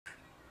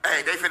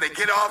Hey, they finna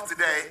get off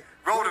today.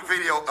 Roll the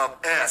video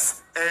of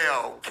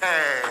SLK.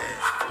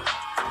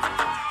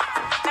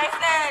 They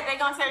said they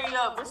gonna tear you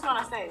up. What you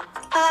gonna say?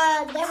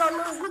 They gonna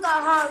lose. We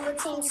got a horrible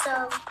team,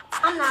 so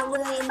I'm not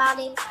worried about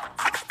it.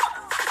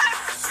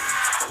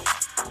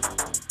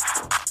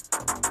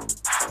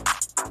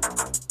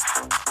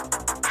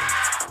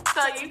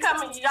 So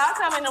y'all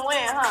coming to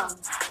win, huh?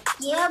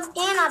 Yep,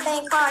 and I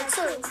bank hard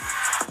too.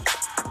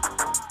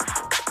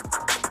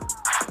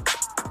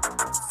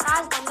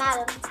 Size don't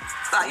matter.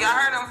 So y'all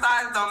heard them,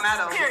 size don't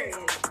matter. Period.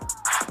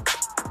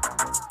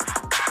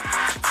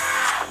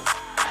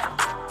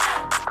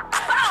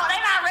 Oh, they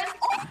not ready.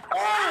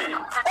 Oh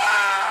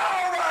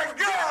my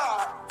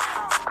God!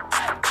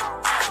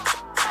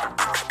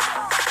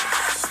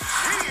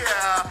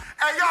 Yeah!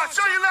 Hey, y'all,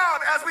 show your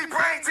love as we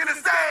bring to the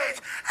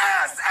stage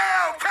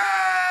SLK!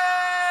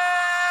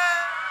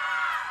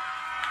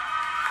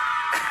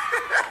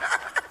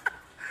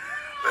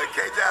 Look,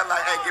 KJ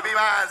like, hey, give me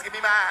mine, give me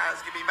mine,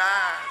 give me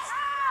mine.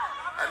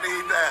 I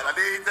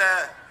need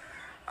that.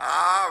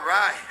 All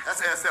right,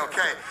 that's SLK.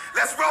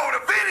 Let's roll the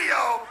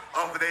video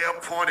over there,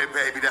 Pointed,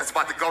 baby. That's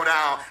about to go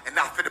down and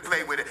not fit to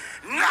play with it.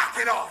 Knock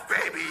it off,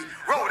 baby.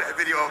 Roll that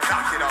video,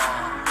 knock it off.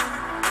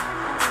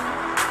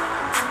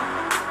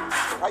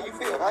 How you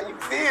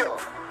feel?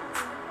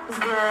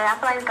 Good. I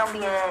feel like it's gonna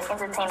be an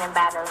entertaining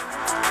battle.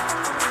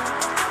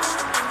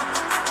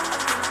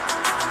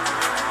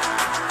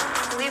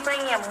 We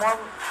bring in more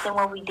than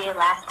what we did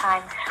last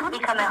time. We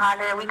coming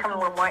harder. We coming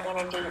with more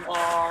energy, and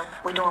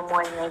we doing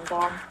more than they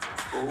can.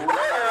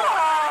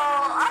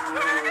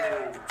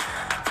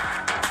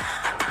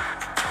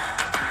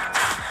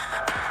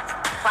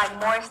 Like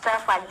more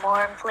stuff, like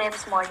more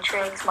flips, more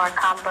tricks, more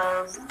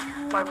combos,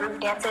 more group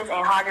dances,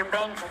 and harder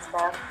bangs and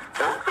stuff.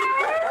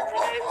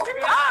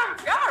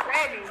 Y'all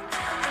ready.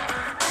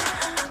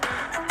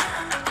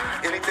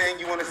 Anything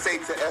you want to say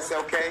to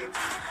SLK?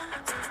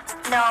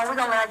 No, we're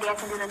gonna let her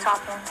dance and do the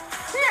talking.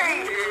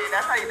 Period. Yeah,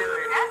 that's how you do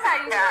it. That's how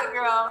you do it,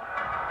 girl.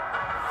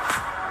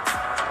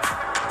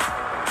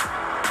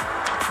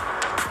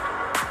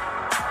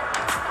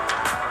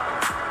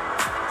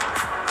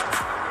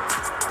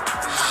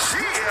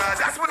 Yeah,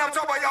 that's what I'm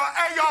talking about,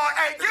 y'all.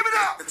 Hey, give it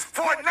up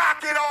for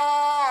Knock It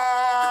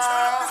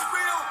Off.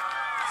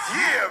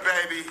 Yeah,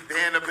 baby,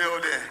 they in the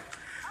building.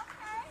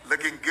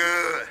 Looking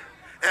good.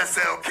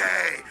 SLK,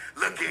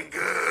 looking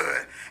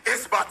good.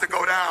 It's about to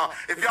go down.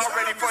 If y'all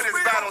ready for this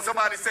battle,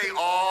 somebody say,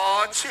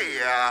 "Oh,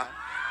 cheer."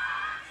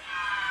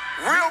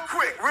 Real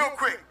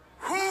quick.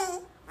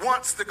 Who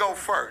wants to go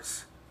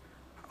first?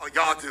 Oh,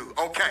 y'all do.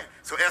 Okay.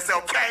 So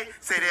SLK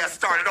say they have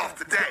started off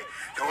today.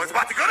 So it's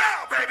about to go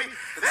down, baby.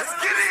 Let's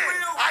get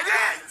in. I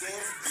did.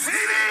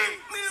 CD.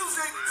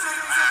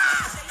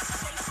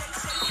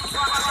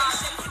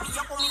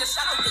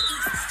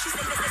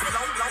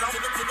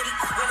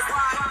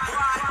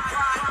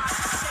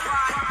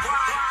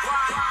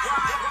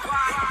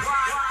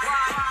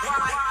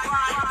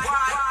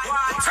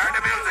 Turn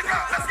the music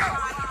up. Let's go.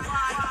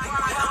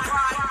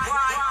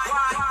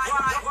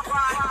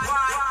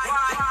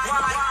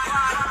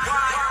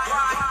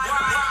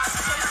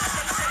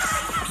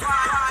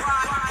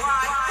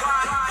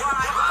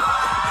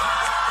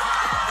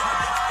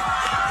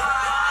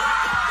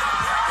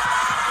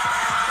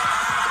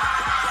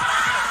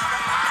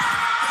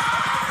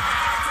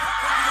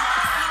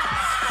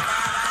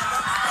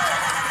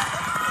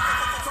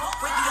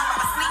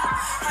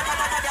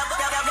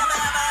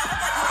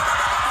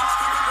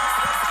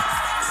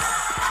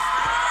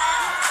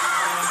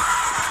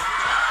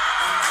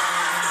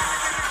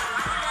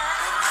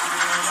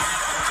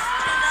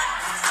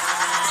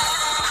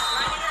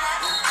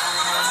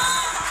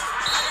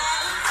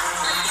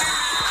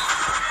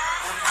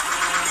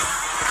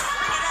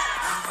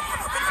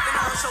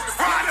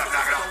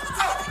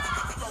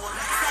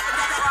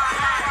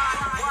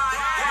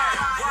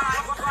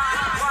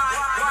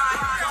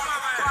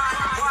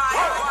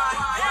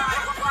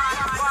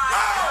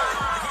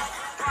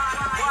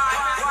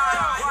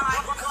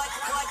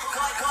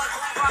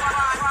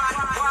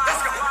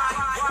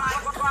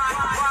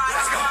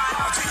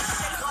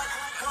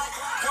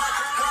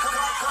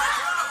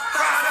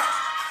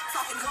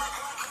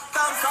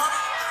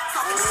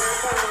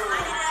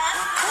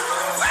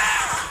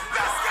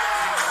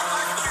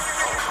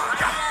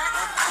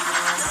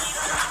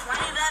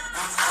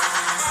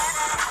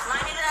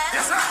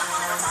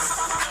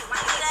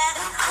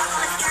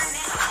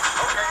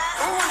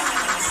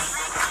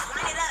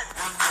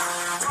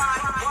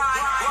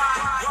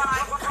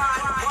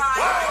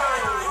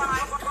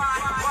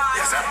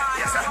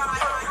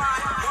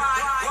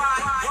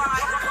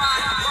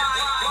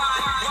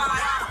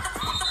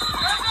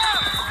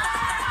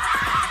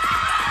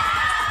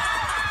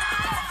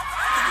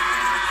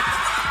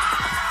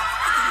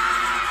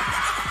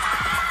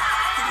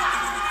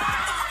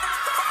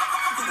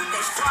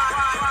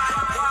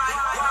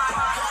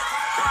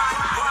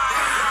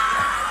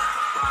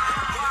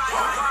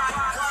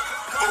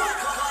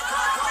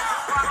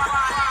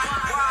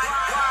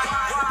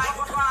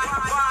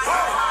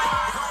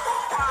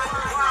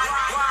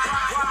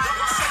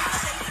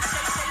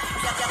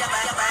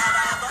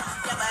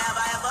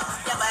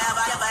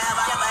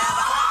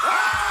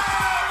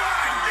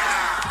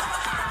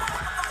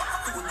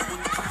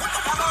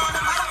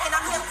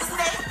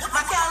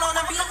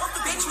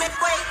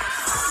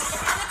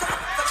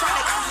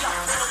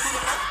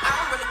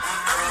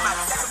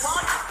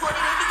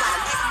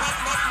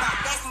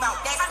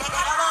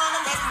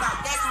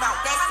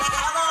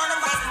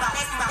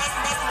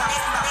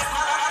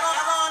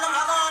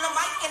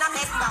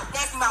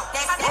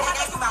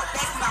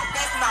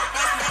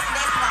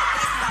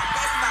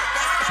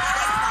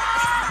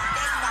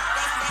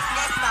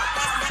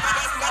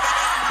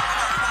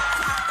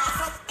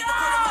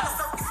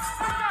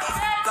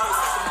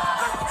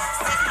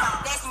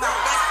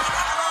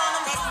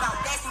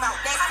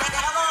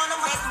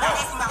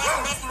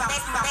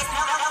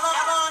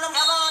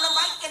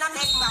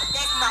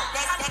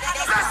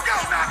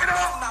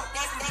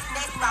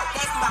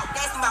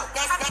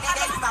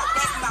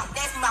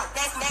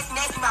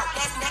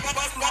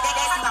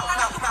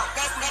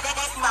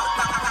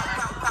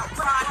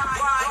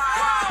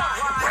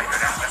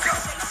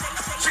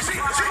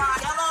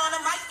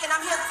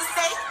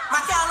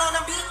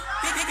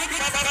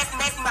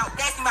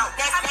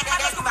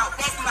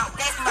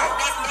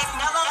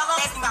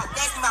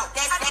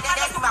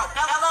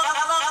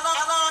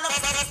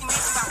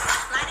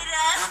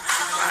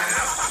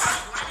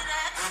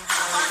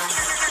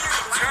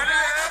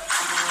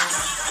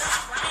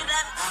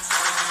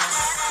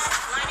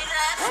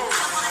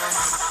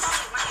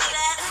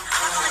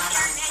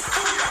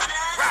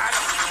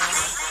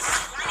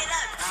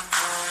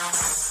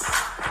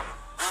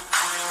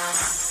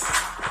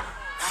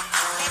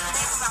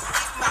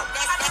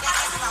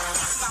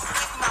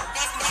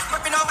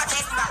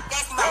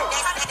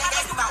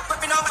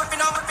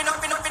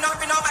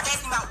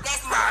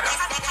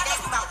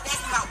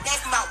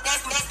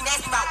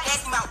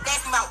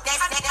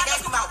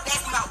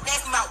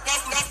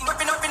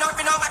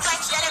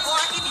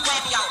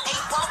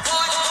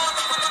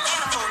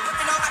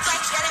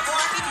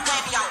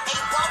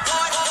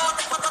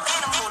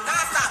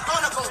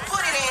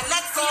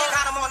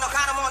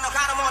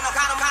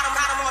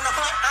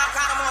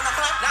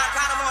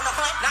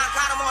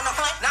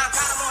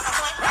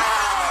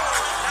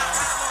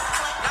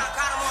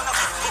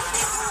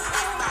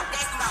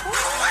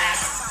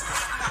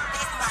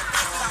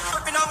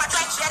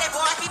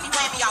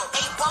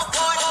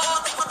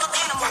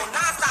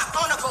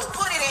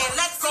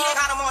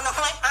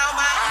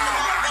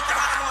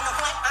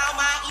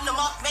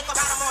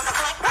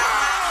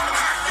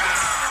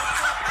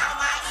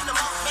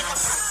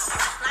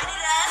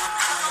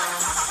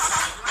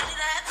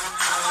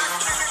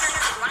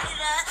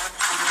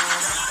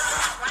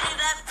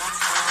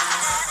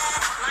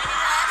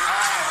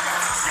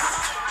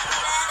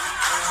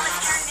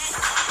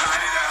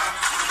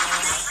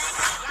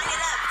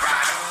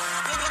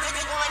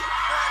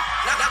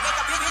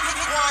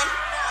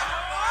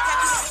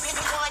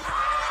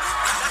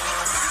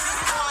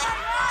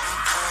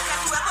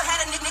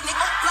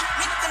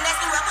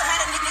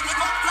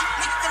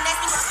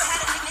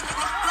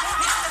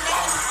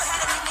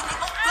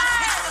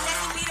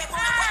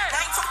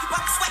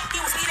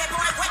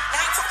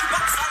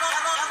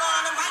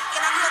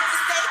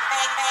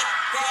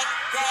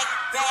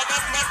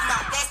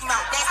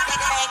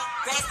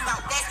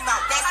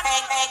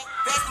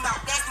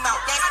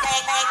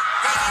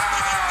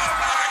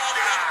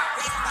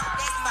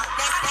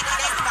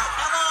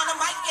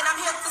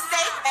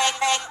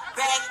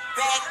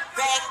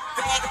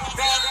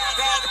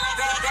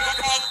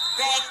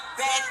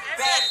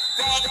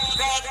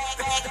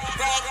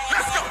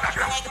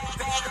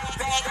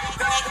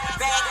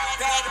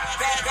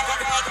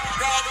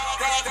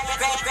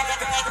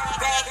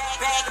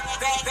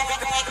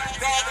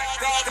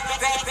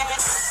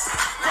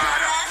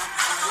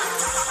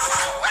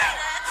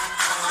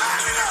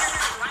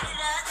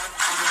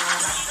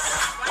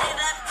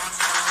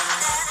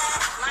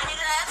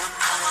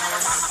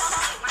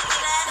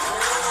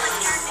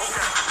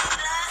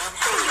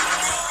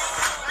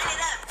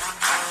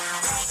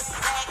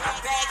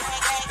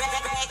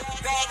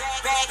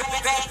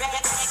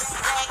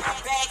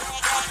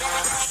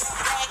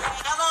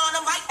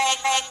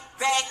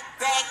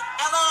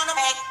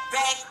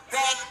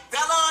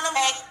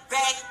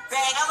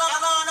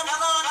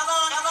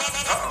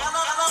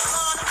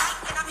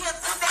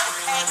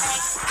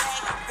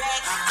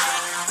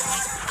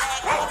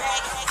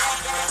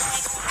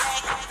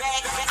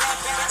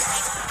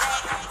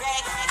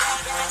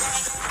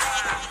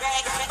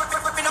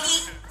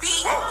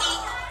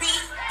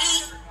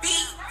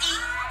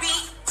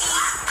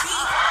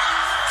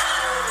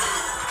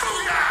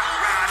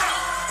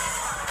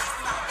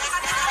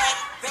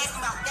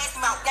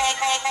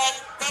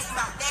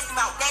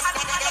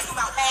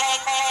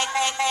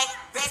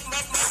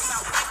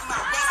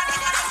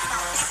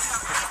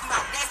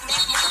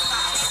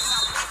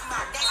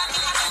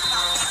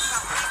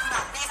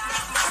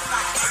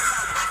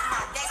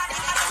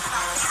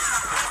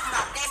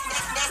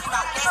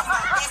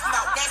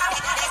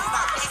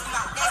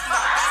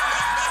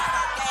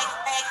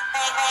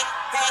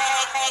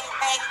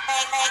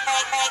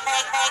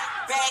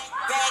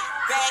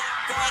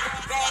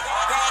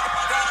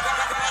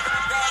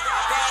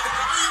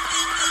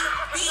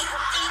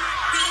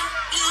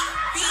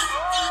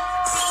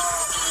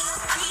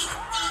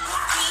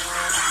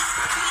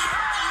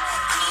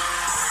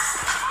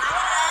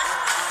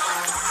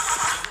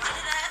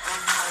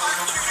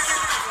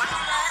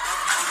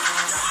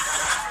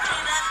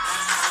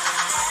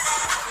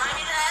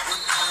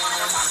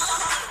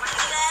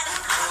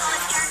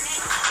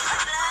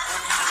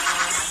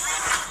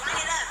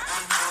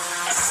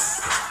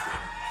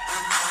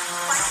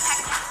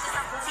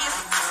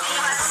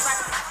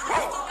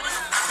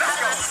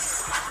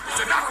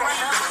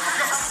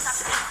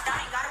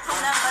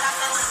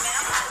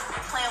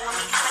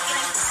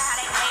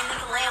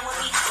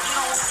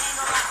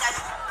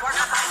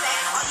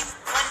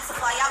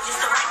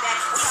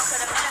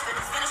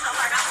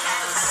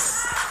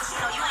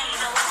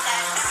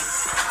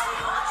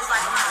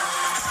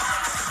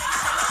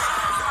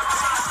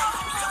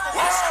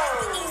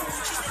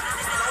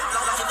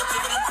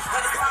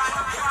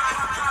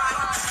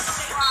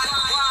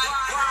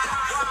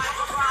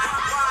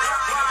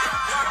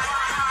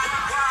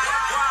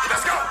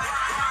 Let's go.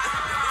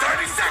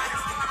 30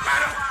 seconds.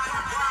 Line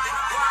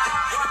up.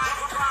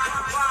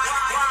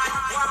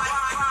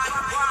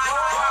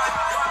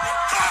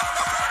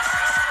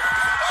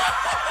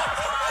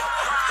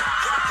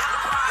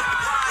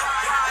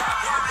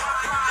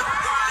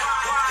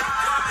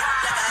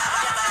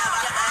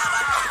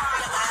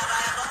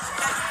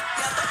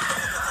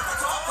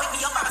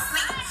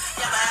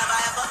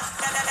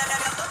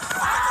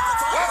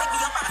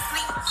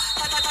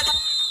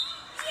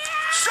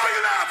 Show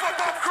your love for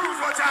both crews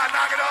one time,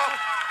 knock it off.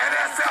 And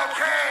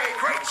SLK,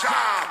 great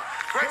job.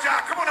 Great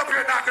job. Come on up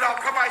here, knock it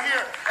off. Come right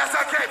here.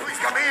 SLK, please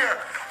come here.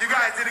 You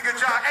guys did a good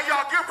job. Hey,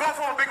 y'all, give both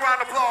of them a big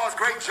round of applause.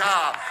 Great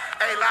job.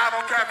 Hey, live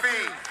on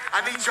Caffeine,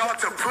 I need y'all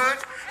to put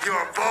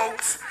your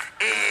votes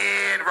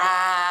in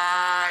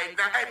right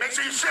now. Hey, make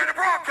sure you share the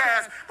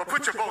broadcast, but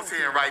put your votes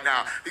in right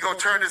now. We're going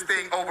to turn this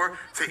thing over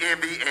to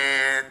Envy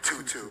and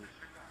Tutu.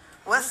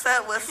 What's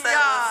up, what's up,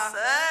 Y'all. what's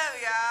up,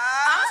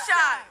 y'all? I'm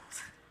shocked.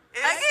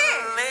 It's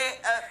Again. lit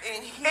up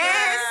in here.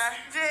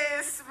 It's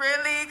just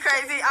really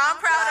crazy. I'm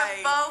proud of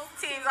Like, both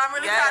teams. I'm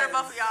really proud of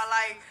both of y'all.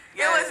 Like,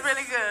 it was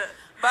really good.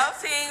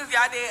 Both teams,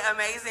 y'all did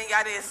amazing.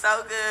 Y'all did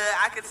so good.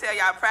 I could tell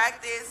y'all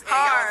practiced and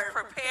Hard. y'all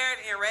was prepared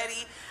and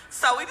ready.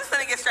 So we just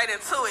gonna get straight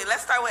into it.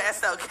 Let's start with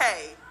SLK.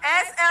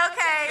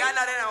 SLK, Y'all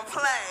know they don't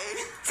play.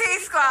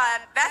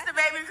 T-Squad, that's the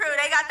baby crew.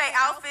 They got their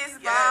outfits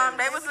bomb.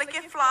 They was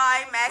looking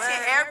fly, matching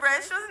But-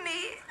 airbrush was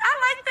neat. I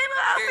like their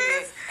little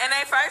Period. outfits. And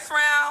they first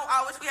round, I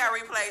wish we had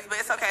replays, but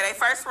it's okay. They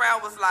first round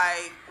was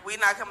like, we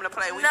not coming to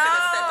play. We finna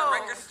set the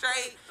record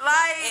straight.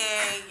 Like,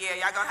 And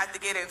yeah, y'all gonna have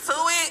to get into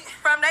it.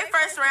 from their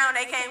first round,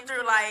 they came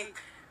through like,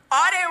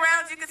 all their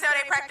rounds, you could tell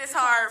they practiced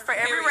hard for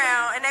every Period.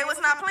 round, and they was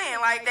not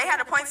playing. Like, they had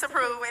a point to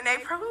prove, and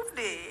they proved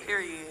it.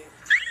 Period.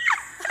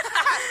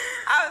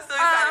 I was so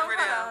excited for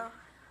them.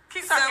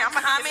 Keep Some talking. I'm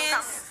about to get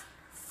some comments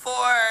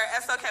for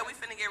SLK. We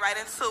finna get right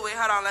into it.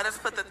 Hold on, let us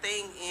put the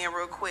thing in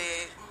real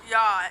quick.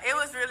 Y'all, it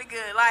was really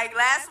good. Like,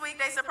 last week,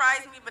 they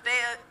surprised me, but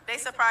they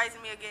surprised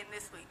me again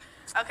this week.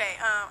 Okay,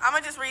 I'm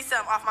gonna just read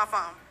something off my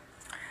phone.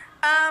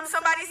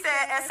 Somebody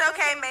said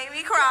SLK made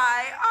me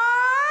cry.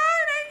 Oh,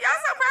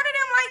 y'all so proud of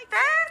them like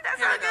that? That's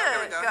Here so we go, good.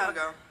 here we go, here we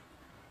go.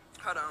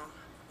 Hold on.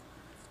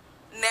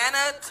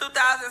 Nana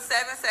 2007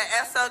 said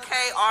SLK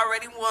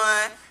already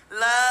won.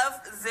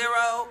 Love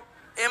 0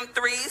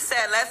 M3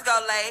 said let's go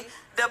Lay.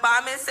 The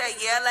Bombin said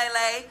yeah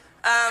Lay.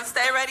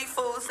 Stay Ready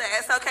Food said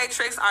SLK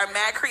tricks are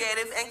mad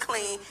creative and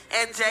clean.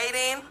 And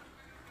Jaden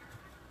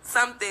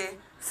something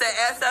said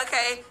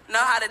SLK know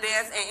how to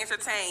dance and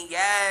entertain.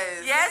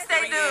 Yes. Yes,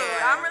 they do.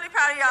 I'm really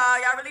proud of y'all.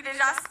 Y'all really did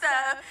y'all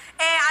stuff.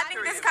 And I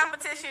think this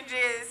competition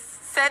just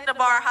set the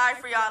bar high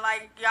for y'all.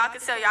 Like, y'all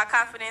can tell y'all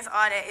confidence,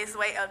 all that is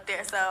way up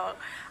there. So,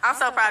 I'm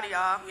so proud of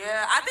y'all.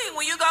 Yeah, I think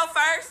when you go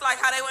first, like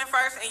how they went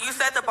first, and you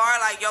set the bar,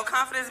 like your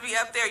confidence be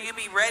up there, you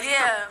be ready,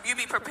 Yeah. you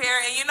be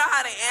prepared, and you know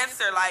how to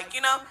answer. Like,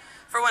 you know,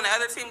 for when the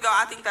other team go,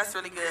 I think that's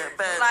really good.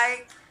 But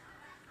Like,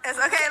 it's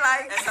okay,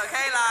 like. it's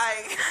okay,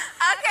 like.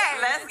 Okay.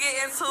 Let's get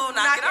into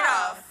Knock It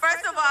Off.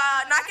 First of all,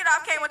 Knock It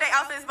Off came with their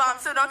outfits bomb,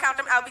 so don't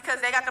count them out because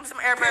they got them some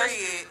airbrush.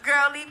 Period.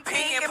 Girly,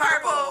 pink and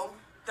purple.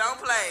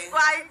 Don't play.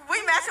 Like, we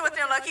matching with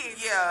them lucky.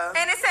 Yeah.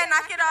 And it said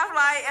knock it off,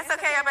 like, it's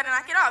okay, I better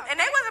knock it off. And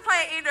they wasn't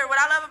playing either. What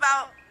I love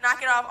about Knock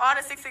It Off, all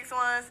the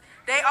 661s,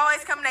 they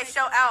always come and they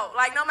show out.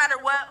 Like, no matter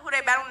what, who they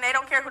battling, they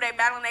don't care who they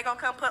battling, they gonna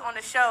come put on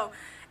the show.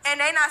 And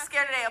they not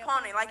scared of their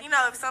opponent. Like, you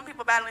know, if some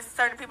people battling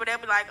certain people,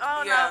 they'll be like,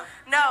 oh, Yeah.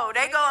 no. No,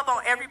 they go up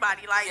on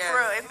everybody. Like, Yes. for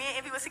real. If me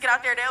and Envy was to get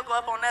out there, they'll go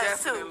up on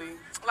us, Definitely.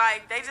 too.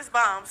 Like, they just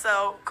bomb.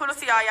 So,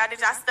 kudos to y'all. Y'all did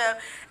y'all stuff.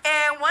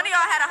 And one of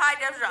y'all had a high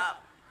death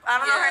drop. I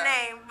don't know her Yeah.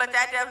 name, but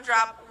that death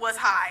drop was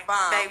high.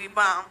 Bomb. Baby,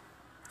 bomb.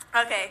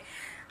 Okay.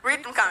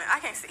 Read them comments. I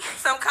can't see.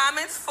 Some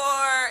comments for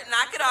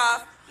Knock It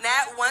Off.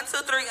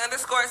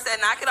 Nat123_ said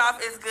Knock It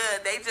Off is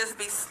good. They just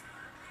be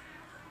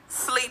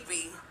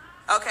sleepy.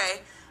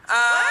 Okay.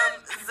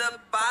 What?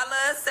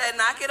 Zabala said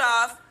Knock It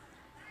Off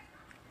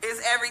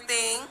is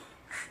everything.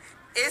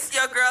 It's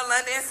your girl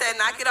London said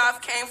knock it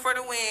off came for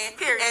the win.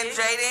 Period. And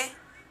Jaden,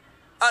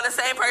 the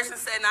same person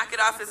said knock it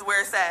off is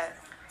where it's at.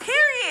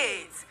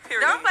 Period.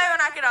 Don't play with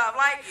Knock It Off.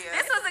 Like,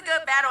 this was a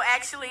good battle,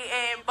 actually,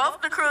 and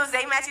both the crews,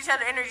 they match each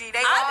other energy.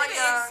 They all I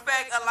didn't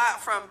expect a lot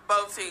from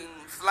both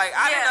teams. Like,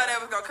 I didn't know they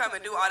was going to come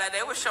and do all that.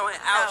 They were showing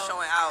out.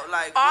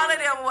 Like, all of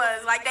them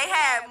was. Like, they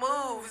had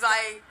moves.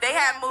 Like, they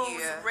had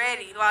moves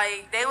ready.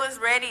 Like, they was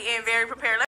ready and very prepared.